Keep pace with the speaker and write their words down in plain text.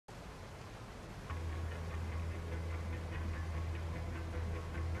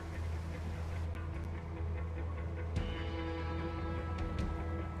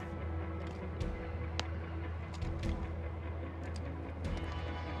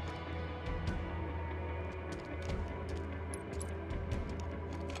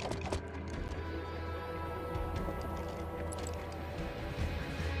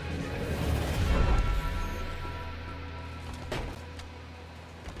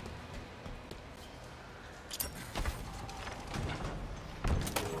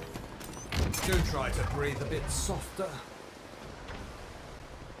Do try to breathe a bit softer.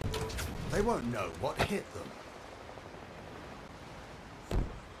 They won't know what hit them.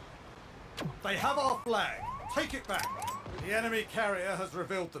 They have our flag. Take it back. The enemy carrier has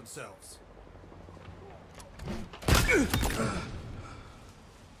revealed themselves.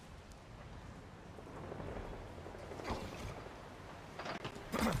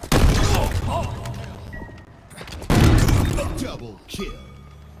 Double kill.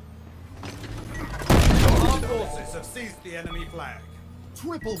 Our forces have seized the enemy flag.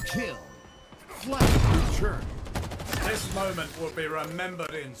 Triple kill. Flag return. This moment will be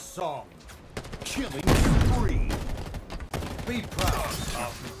remembered in song. Killing spree. Be proud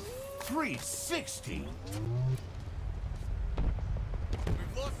of 360.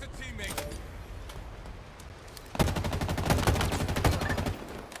 We've lost a teammate.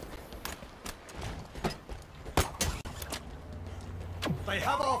 They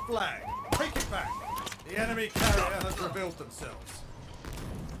have our flag. Take it back. The enemy carrier has revealed themselves.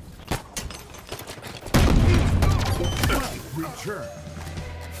 Flag return.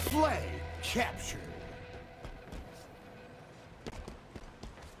 Flag captured.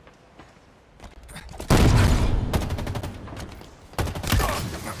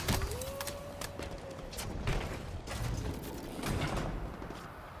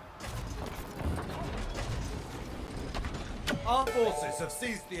 Our forces have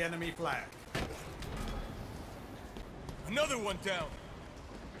seized the enemy flag. Another one down.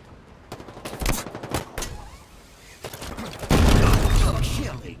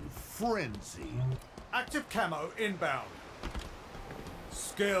 Killing frenzy. Active camo inbound.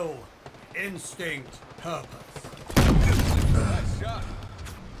 Skill, instinct, purpose. Nice shot.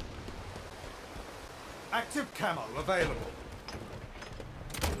 Active camo available.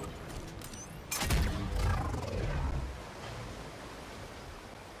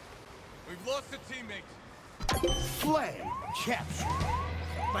 We've lost a teammate. Flag captured.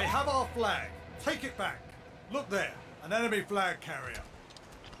 They have our flag. Take it back. Look there, an enemy flag carrier.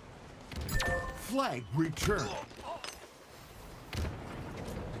 Flag return.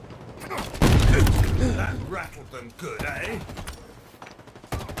 That rattled them good, eh?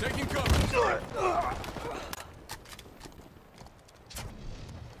 Taking cover.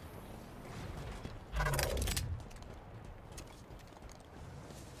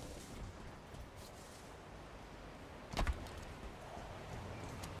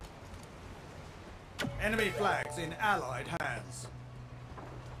 Enemy flags in Allied hands.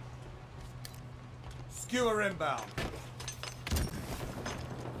 Skewer inbound.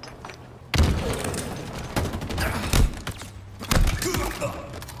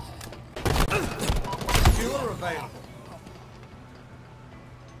 Skewer available.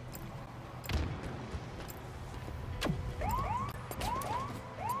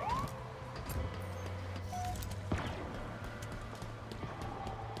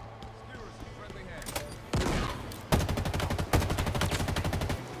 Friendly hand.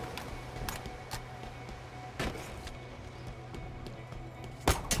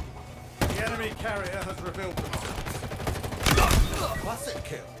 The enemy carrier has revealed themselves. Classic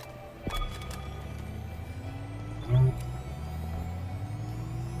kill.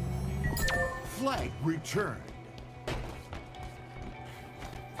 Flag returned.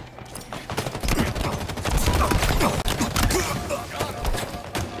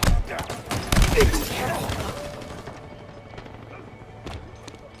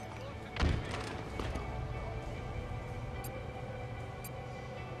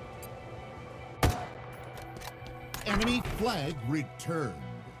 Enemy flag returned.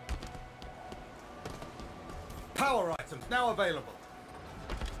 Power items now available.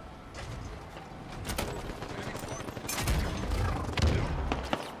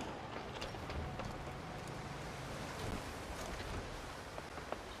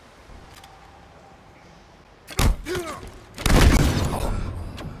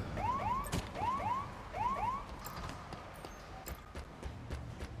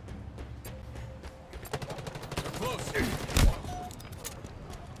 Close.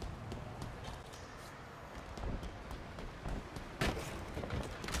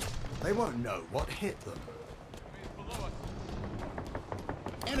 They won't know what hit them. Below us.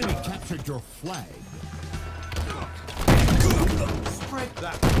 Enemy captured your flag. Spread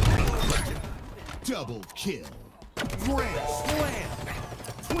that. Double kill. Grand slam.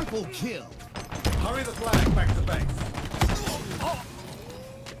 Triple kill. Hurry the flag back to base.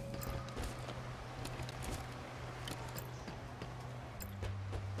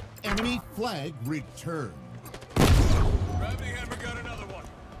 Enemy flag returned. Gravity hammer got another one.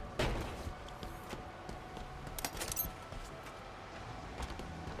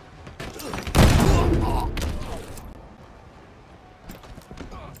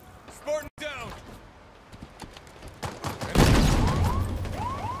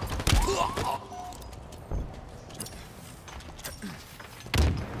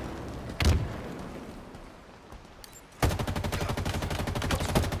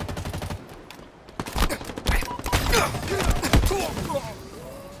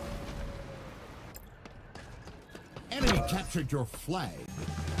 Enemy captured your flag.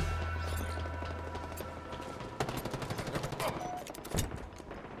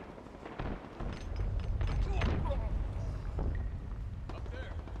 Up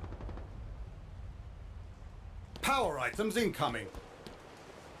there. Power items incoming.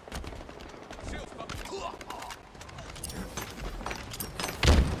 Shields up.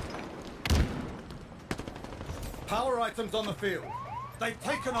 Power items on the field. They've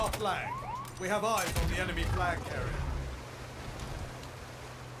taken our flag. We have eyes on the enemy flag carrier.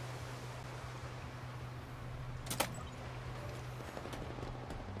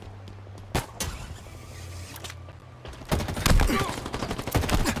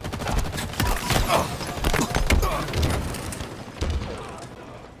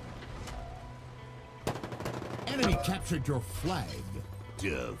 Enemy captured your flag.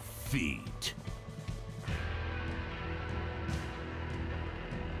 Defeat.